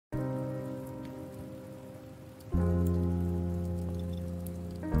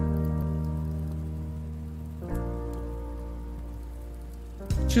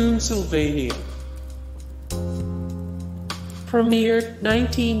Sylvania. Premiered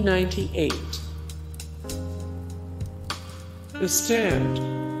 1998. The Stand.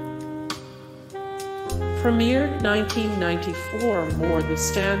 Premiered 1994. More The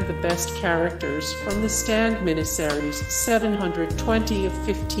Stand. The best characters from The Stand miniseries, 720 of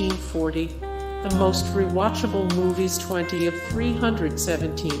 1540. The most rewatchable movies, 20 of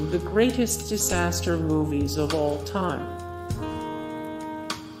 317. The greatest disaster movies of all time.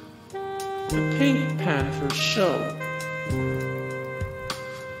 The Pink Panther Show.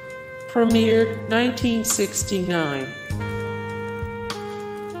 Premiered 1969.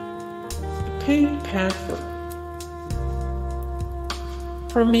 The Pink Panther.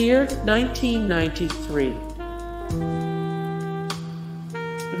 Premiered 1993.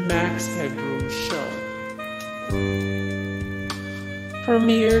 The Max Headroom Show.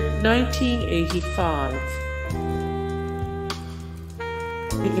 Premiered 1985.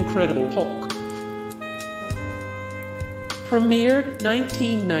 The Incredible Hulk. Premiered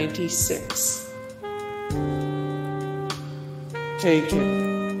 1996. Taken.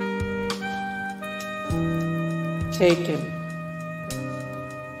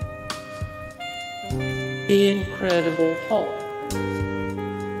 The Incredible Hulk.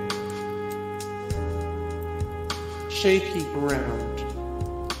 Shaky Ground.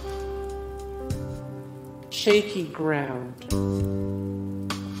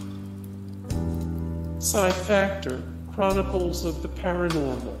 Psi Factor, Chronicles of the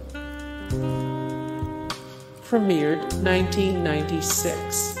Paranormal. Premiered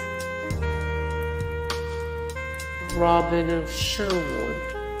 1996. Robin of Sherwood.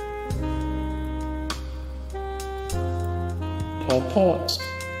 Pause.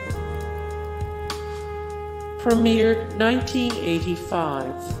 Premiered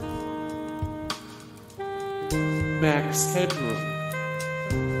 1985. Max Headroom.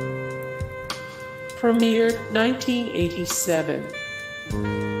 Premiered 1987.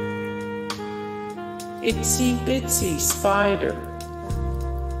 Itsy Bitsy Spider.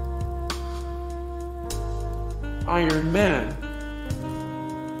 Iron Man.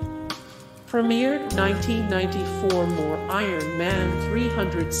 Premiered 1994. More Iron Man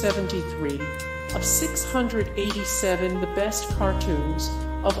 373 of 687. The best cartoons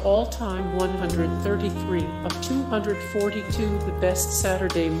of all time, 133 of 242. The best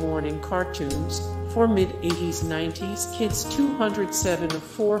Saturday morning cartoons for mid-80s, 90s kids, 207 of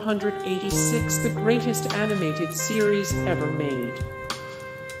 486. The greatest animated series ever made.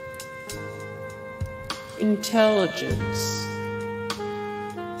 Intelligence.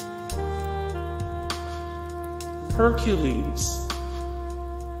 Hercules.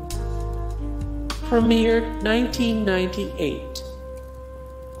 Premiered 1998.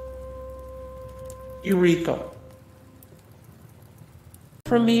 Eureka.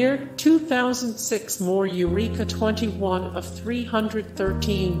 Premiered 2006. More Eureka, 21 of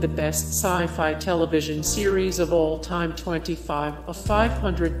 313. The best sci-fi television series of all time, 25 of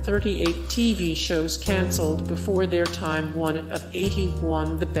 538. TV shows canceled before their time, 1 of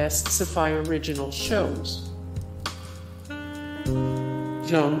 81. The best sci-fi original shows.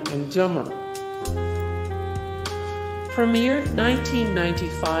 Dumb and Dumber. Premiered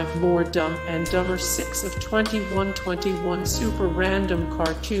 1995. More Dumb and Dumber, 6 of 21. 21 super random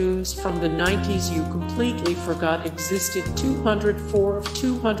cartoons from the 90s you completely forgot existed, 204 of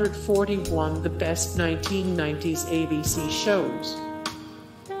 241. The best 1990s ABC shows.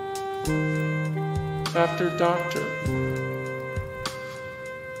 After Doctor.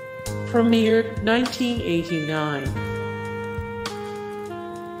 Premiered 1989.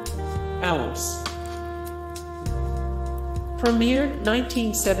 Alice. Premiered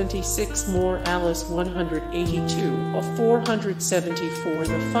 1976. More Alice, 182 of 474.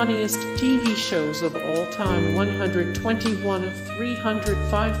 The funniest TV shows of all time, 121 of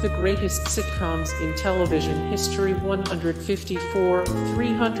 305. The greatest sitcoms in television history, 154 of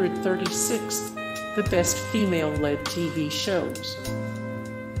 336. The best female-led TV shows.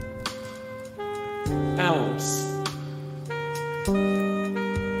 Alice.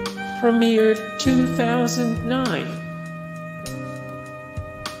 Premiered 2009.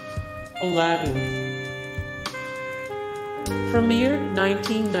 Aladdin. Premiered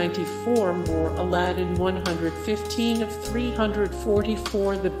 1994. More Aladdin, 115 of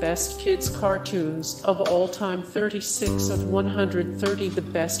 344. The best kids cartoons of all time, 36 of 130. The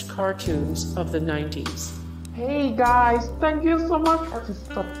best cartoons of the 90s. Hey guys, thank you so much for the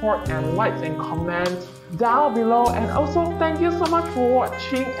support and likes and comments down below, and also thank you so much for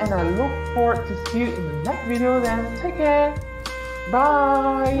watching, and I look forward to see you in the next video. Then take care.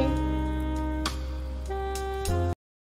 Bye.